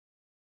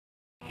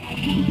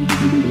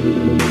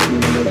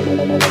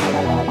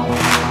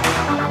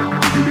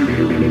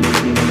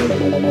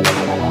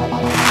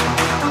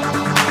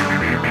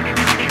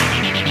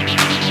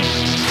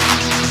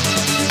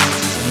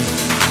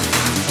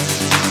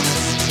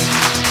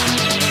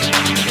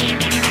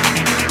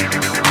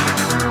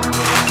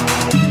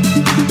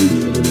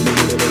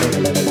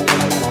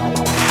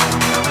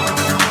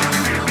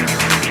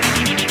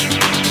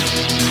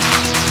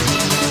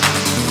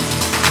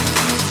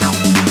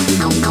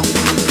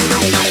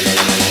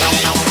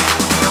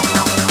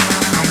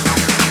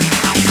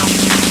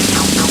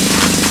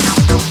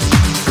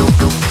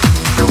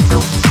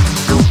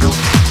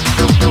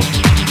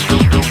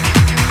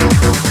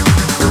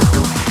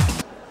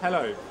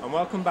Hello and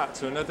welcome back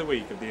to another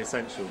week of The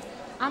Essential.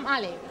 I'm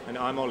Ali. And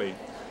I'm Ollie.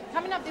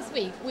 Coming up this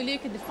week, we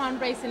look at the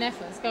fundraising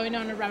efforts going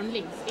on around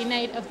Leeds in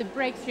aid of the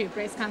Breakthrough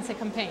Breast Cancer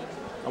campaign.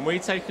 And we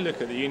take a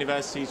look at the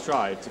university's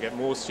drive to get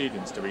more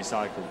students to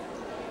recycle.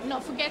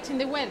 Not forgetting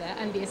the weather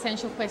and the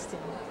essential question.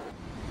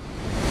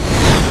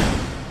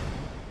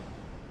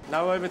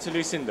 Now over to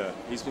Lucinda,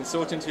 who's been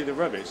sorting through the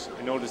rubbish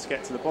in order to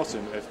get to the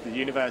bottom of the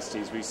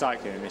university's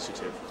recycling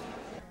initiative.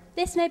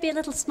 This may be a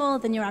little smaller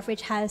than your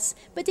average house,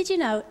 but did you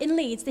know, in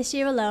Leeds this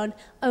year alone,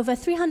 over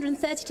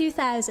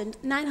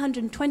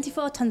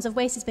 332,924 tonnes of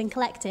waste has been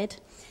collected?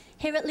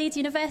 Here at Leeds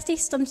University,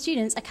 some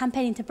students are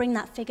campaigning to bring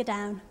that figure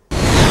down.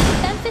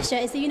 Ben Fisher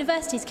is the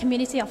university's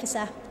community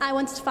officer. I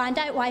wanted to find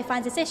out why he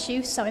finds this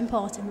issue so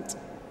important.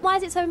 Why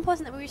is it so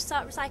important that we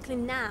start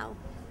recycling now?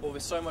 Well,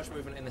 there's so much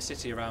movement in the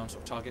city around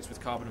sort of targets with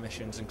carbon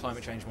emissions and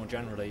climate change more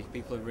generally.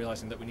 People are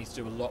realising that we need to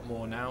do a lot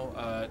more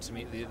now to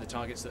meet the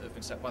targets that have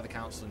been set by the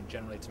council and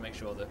generally to make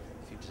sure that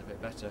the future's a bit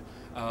better.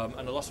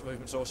 And a lot of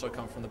movements also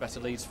come from the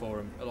Better Leeds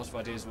Forum. A lot of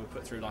ideas were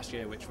put through last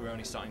year, which we're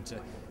only starting to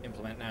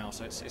implement now.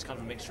 So it's kind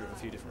of a mixture of a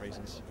few different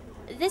reasons.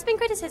 There's been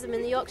criticism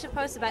in the Yorkshire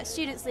Post about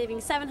students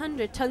leaving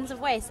 700 tonnes of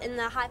waste in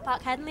the Hyde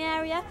Park Headingley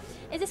area.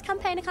 Is this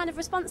campaign a kind of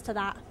response to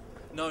that?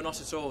 No,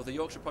 not at all. The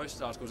Yorkshire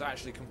Post article was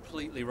actually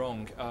completely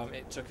wrong.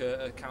 It took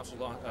a council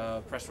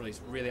press release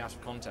really out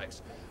of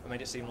context and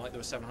made it seem like there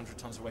were 700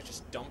 tonnes of waste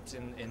just dumped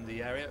in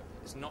the area.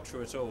 It's not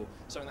true at all.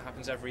 It's something that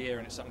happens every year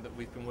and it's something that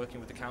we've been working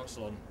with the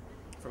council on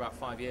for about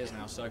 5 years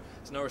now, so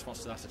there's no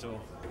response to that at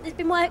all. There's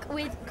been work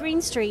with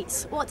Green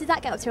Streets. What did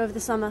that get up to over the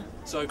summer?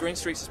 So Green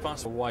Streets is part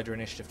of a wider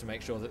initiative to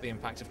make sure that the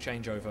impact of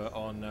changeover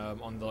on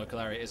the local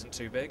area isn't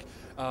too big.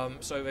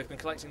 So they've been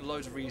collecting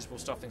loads of reusable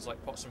stuff, things like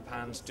pots and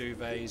pans,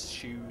 duvets,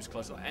 shoes,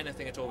 clothes, like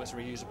anything at all that's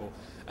reusable,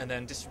 and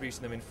then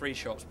distributing them in free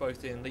shops,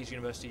 both in Leeds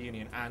University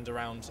Union and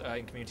around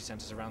in community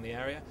centres around the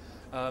area.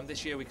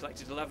 This year we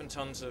collected 11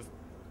 tonnes of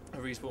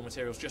reusable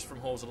materials just from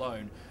halls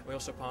alone. We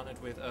also partnered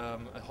with a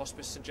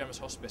hospice, St Gemma's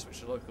Hospice, which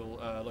is a local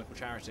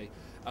charity,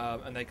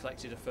 and they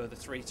collected a further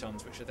 3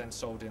 tonnes, which are then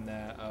sold in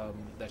their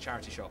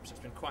charity shops. So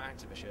it's been quite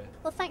active this year.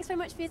 Well, thanks very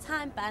much for your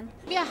time, Ben.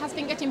 Beer has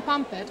been getting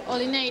pampered, all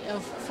in aid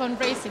of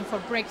fundraising for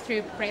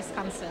Breakthrough Breast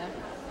Cancer.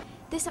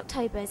 This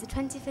October is the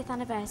 25th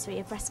anniversary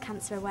of Breast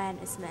Cancer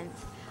Awareness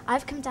Month.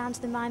 I've come down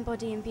to the Mind,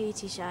 Body and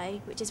Beauty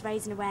show, which is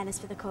raising awareness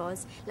for the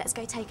cause. Let's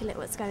go take a look at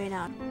what's going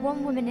on.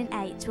 1 woman in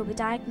 8 will be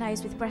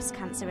diagnosed with breast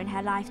cancer in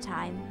her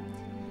lifetime.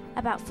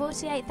 About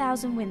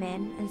 48,000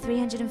 women and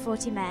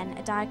 340 men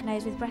are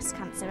diagnosed with breast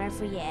cancer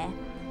every year.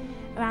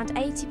 Around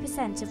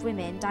 80% of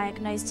women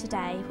diagnosed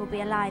today will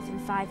be alive in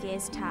 5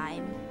 years'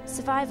 time.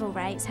 Survival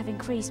rates have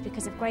increased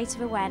because of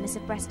greater awareness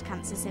of breast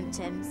cancer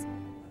symptoms.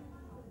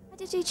 Why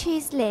did you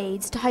choose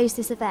Leeds to host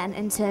this event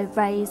and to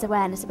raise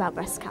awareness about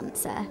breast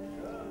cancer?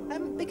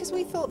 Because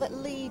we thought that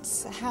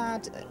Leeds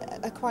had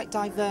a quite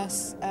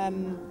diverse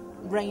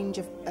range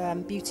of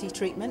beauty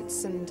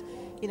treatments, and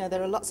you know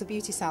there are lots of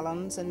beauty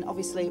salons, and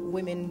obviously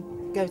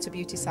women go to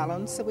beauty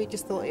salons, so we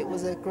just thought it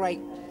was a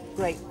great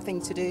thing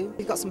to do.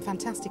 We've got some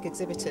fantastic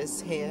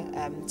exhibitors here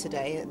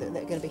today that are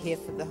going to be here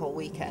for the whole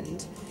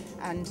weekend,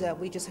 and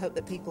we just hope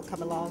that people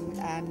come along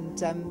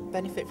and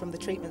benefit from the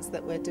treatments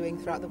that we're doing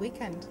throughout the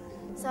weekend.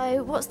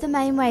 So what's the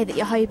main way that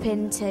you're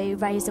hoping to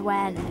raise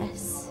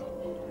awareness?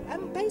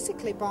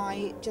 Basically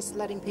by just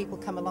letting people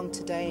come along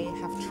today,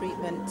 have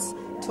treatments,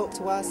 talk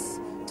to us,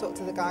 talk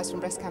to the guys from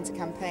Breast Cancer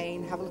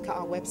Campaign, have a look at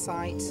our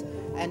website,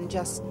 and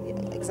just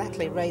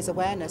exactly raise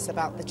awareness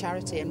about the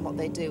charity and what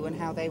they do and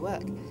how they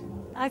work.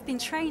 I've been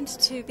trained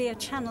to be a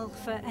channel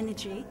for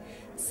energy,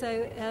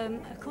 so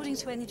according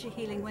to energy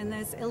healing, when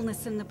there's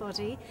illness in the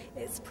body,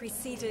 it's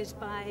preceded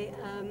by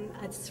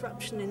a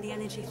disruption in the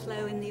energy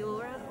flow in the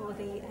aura or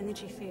the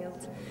energy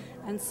field.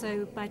 And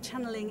so by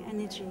channeling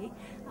energy,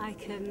 I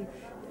can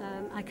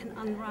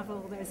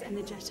unravel those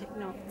energetic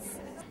knots.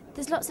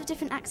 There's lots of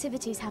different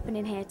activities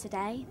happening here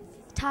today.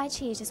 Tai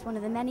Chi is just one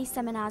of the many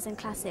seminars and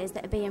classes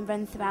that are being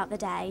run throughout the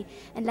day,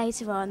 and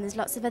later on there's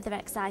lots of other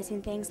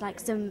exciting things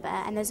like Zumba,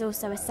 and there's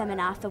also a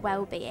seminar for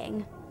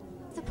well-being.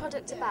 What's the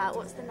product about?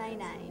 What's the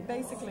main aim?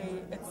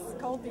 Basically, it's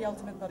called the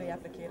Ultimate Body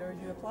Applicator.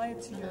 You apply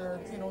it to your,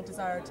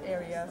 desired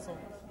area, so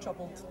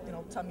troubled,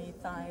 tummy,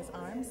 thighs,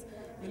 arms.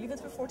 You leave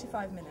it for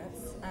 45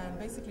 minutes and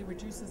basically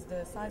reduces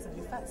the size of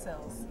your fat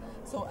cells.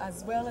 So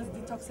as well as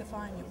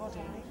detoxifying your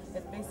body,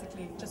 it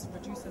basically just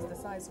reduces the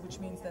size, which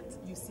means that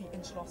you see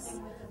inch loss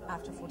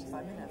after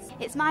 45 minutes.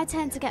 It's my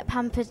turn to get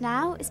pampered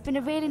now. It's been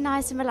a really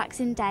nice and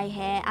relaxing day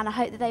here, and I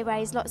hope that they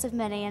raise lots of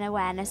money and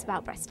awareness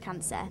about breast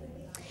cancer.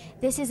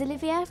 This is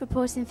Olivia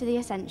reporting for The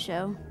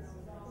Essential.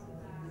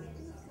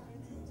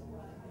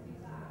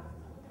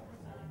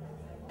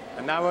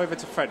 And now over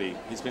to Freddie.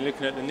 He's been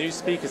looking at the new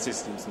speaker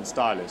systems and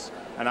stylus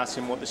and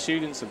asking what the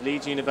students of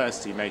Leeds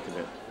University make of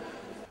it.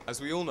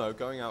 As we all know,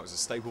 going out is a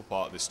staple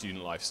part of the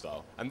student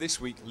lifestyle. And this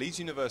week, Leeds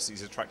University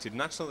has attracted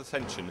national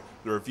attention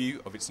with the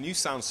review of its new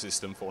sound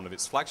system for one of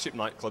its flagship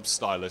nightclubs,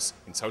 Stylus,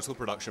 in Total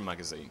Production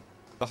magazine.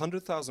 The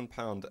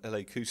 £100,000 LA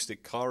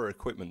acoustic car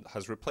equipment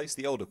has replaced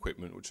the old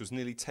equipment, which was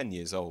nearly 10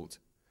 years old.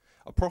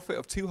 A profit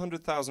of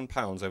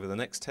 £200,000 over the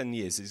next 10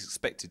 years is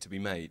expected to be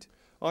made.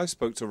 I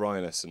spoke to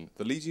Ryan Essen,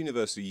 the Leeds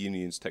University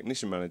Union's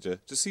technician manager,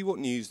 to see what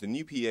news the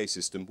new PA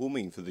system will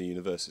mean for the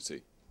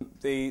university.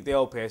 The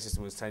old PA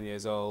system was 10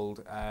 years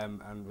old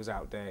and was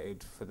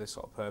outdated for the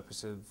sort of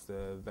purpose of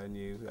the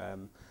venue,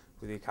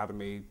 with the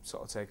academy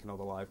sort of taking all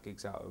the live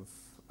gigs out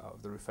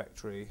of the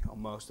refectory,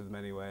 on most of them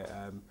anyway.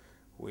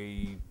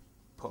 We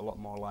put a lot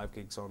more live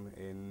gigs on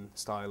in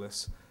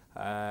Stylus,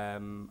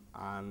 and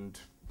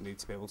need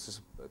to be able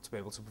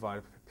to provide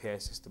a PA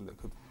system that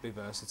could be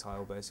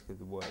versatile, basically,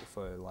 to work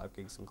for live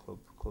gigs and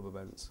club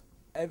events.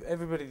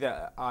 Everybody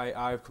that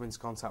I've come into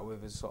contact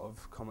with has sort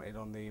of commented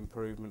on the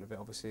improvement of it.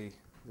 Obviously,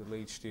 the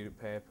Leeds student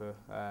paper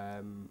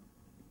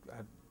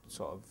had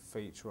sort of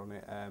feature on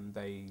it.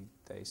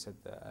 They said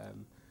that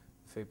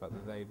the feedback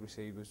that they'd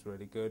received was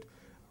really good.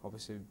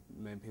 Obviously,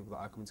 the main people that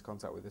I come into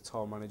contact with are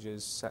tour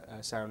managers,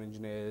 sound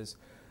engineers,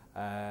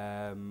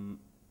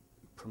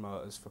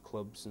 promoters for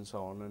clubs and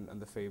so on, and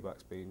the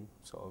feedback's been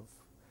sort of,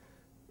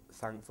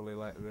 thankfully,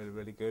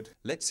 really good.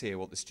 Let's hear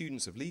what the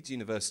students of Leeds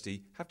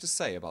University have to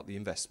say about the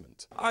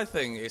investment. I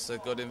think it's a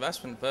good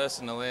investment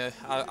personally.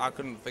 I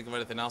couldn't think of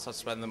anything else I'd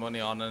spend the money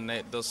on, and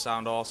it does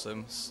sound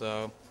awesome.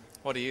 So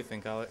what do you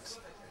think, Alex?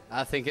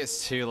 I think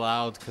it's too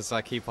loud because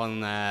I keep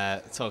on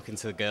talking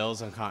to the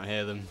girls and can't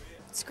hear them.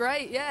 It's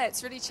great, yeah,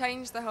 it's really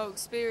changed the whole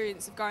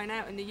experience of going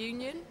out in the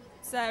Union.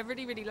 It's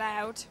really, really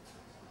loud.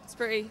 It's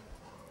pretty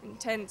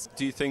intense.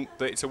 Do you think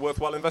that it's a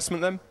worthwhile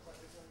investment then?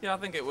 Yeah, I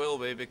think it will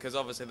be, because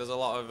obviously there's a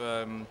lot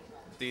of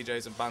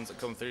DJs and bands that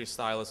come through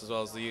Stylus as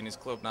well as the Uni's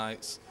club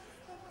nights.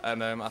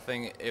 And I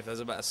think if there's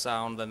a better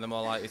sound, then they're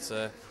more likely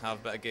to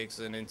have better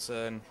gigs and in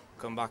turn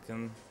come back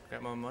and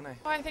get more money.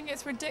 I think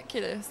it's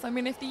ridiculous. I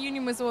mean, if the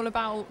Union was all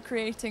about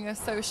creating a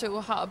social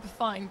hub,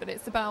 fine, but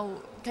it's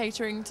about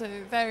catering to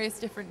various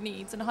different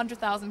needs, and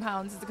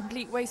 £100,000 is a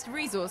complete waste of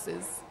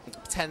resources.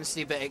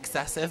 Potentially a bit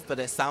excessive, but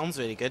it sounds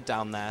really good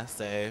down there,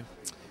 so,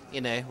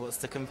 what's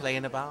to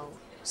complain about?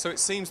 So it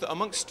seems that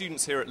amongst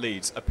students here at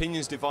Leeds,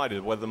 opinions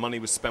divided whether the money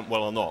was spent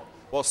well or not.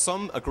 While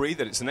some agree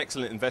that it's an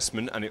excellent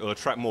investment and it will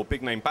attract more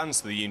big-name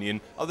bands to the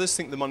Union, others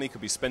think the money could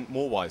be spent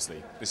more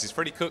wisely. This is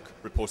Freddie Cook,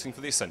 reporting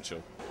for The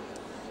Essential.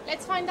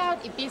 Let's find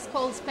out if this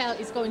cold spell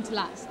is going to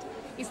last.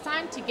 It's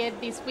time to get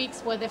this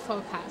week's weather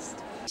forecast.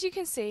 As you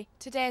can see,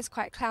 today is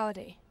quite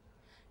cloudy.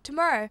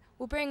 Tomorrow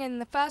will bring in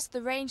the first of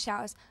the rain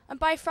showers, and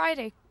by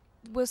Friday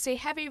we'll see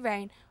heavy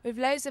rain with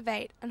lows of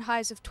 8 and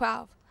highs of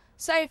 12.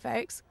 So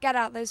folks, get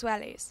out those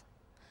wellies.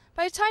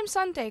 By the time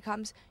Sunday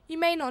comes, you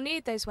may not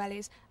need those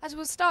wellies, as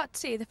we'll start to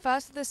see the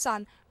first of the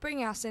sun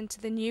bringing us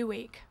into the new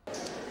week.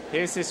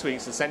 Here's this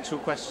week's Essential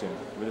question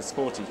with a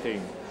sporty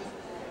theme.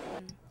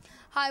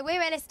 Hi,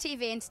 we're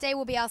LSTV and today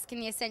we'll be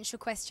asking the essential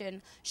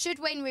question. Should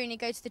Wayne Rooney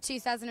go to the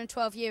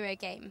 2012 Euro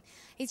game?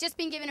 He's just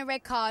been given a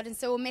red card and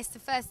so will miss the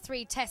first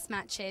 3 test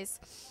matches.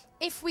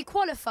 If we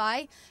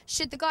qualify,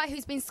 should the guy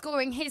who's been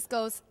scoring his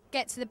goals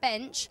get to the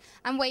bench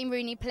and Wayne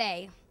Rooney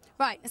play?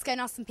 Right, let's go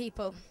and ask some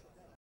people.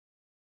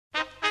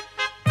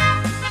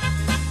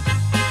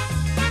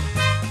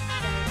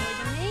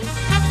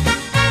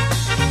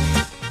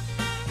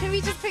 Can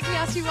we just quickly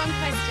ask you one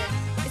question?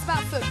 It's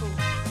about football.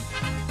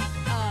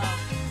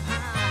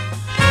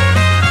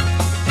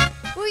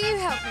 Will you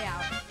help me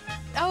out?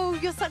 Oh,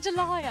 you're such a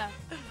liar.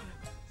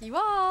 You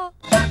are.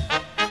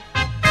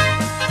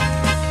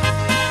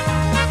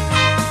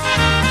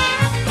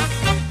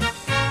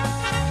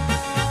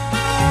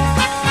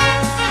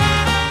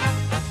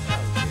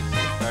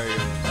 Very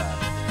unfair.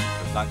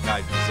 But that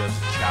guy deserves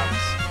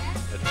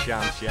a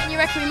chance, yeah. You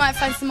reckon we might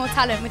find some more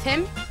talent with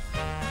him?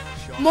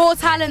 Sure. More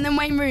talent than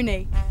Wayne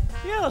Rooney?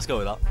 Yeah, let's go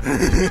with that.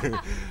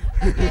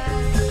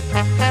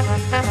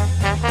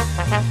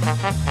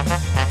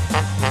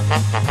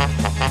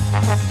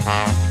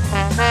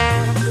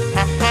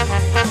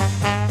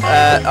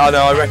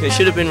 I reckon it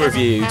should have been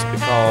reviewed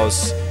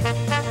because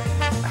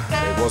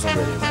it wasn't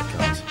really a red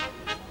card.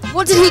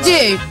 What did he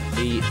do?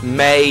 He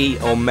may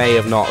or may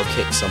have not have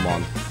kicked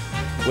someone.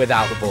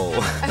 without the ball.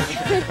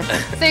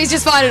 So he's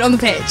just violent on the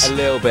pitch? A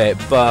little bit,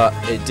 but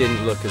it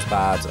didn't look as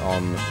bad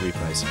on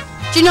replays.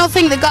 Do you not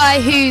think the guy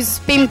who's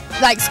been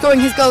like scoring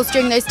his goals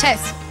during those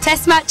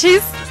test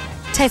matches,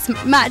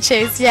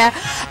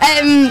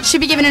 yeah,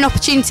 should be given an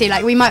opportunity?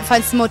 Like we might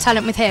find some more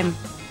talent with him.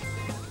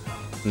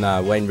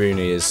 No, Wayne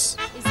Rooney he's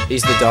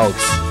the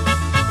dogs.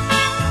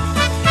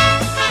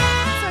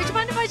 Sorry, do you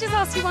mind if I just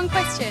ask you one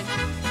question?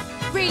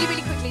 Really,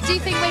 really quickly. Do you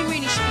think Wayne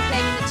Rooney should be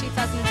playing in the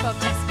 2012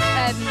 Test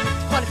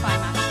qualifying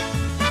match?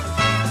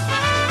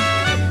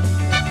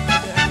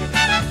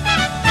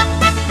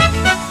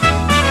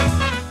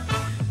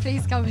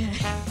 Please come here.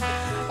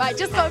 Right,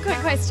 just got a quick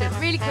question.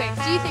 Really quick.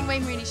 Do you think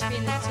Wayne Rooney should be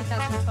in the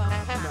 2012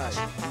 match? No,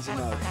 he's a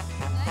no.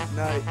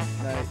 No,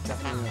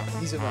 definitely not.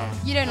 He's a no.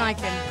 You don't like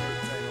him?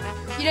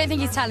 You don't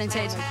think he's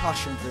talented? No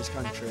passion for his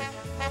country.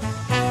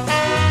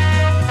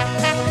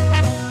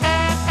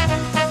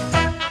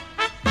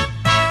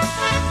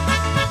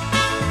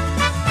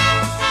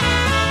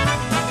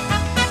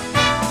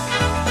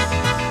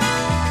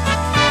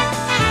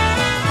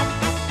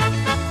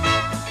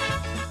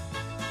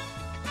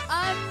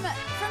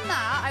 From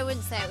that, I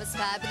wouldn't say it was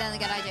fair, but then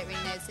again, I don't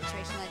really know the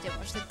situation. I didn't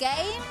watch the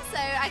game, so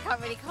I can't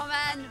really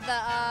comment.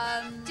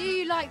 But do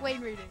you like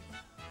Wayne Rooney?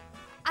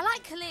 I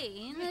like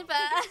Colleen, but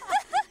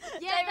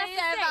yeah, don't really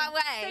know about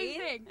Wayne. Same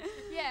thing.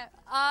 Yeah.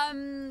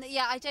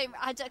 Yeah, I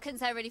couldn't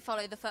say I really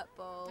follow the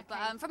football, okay.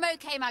 but from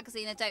OK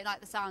Magazine, I don't like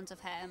the sound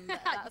of him.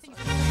 But that's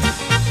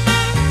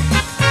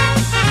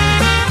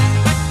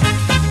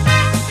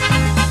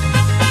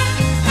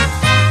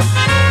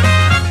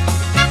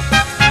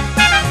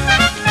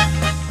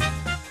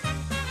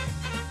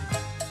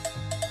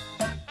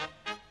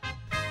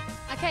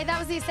Okay, that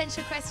was the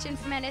essential question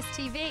from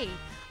LSTV.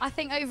 I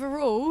think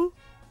overall,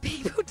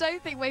 people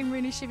don't think Wayne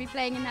Rooney should be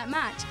playing in that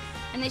match,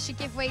 and they should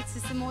give way to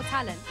some more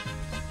talent.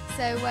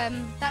 So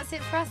that's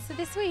it for us for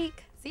this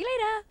week. See you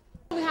later.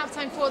 We have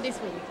time for this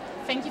week.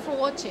 Thank you for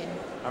watching.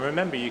 And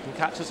remember, you can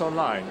catch us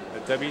online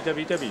at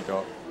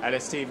www.lstv.co.uk.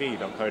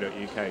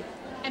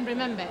 And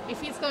remember,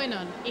 if it's going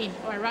on in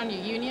or around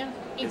your union,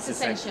 it's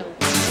essential.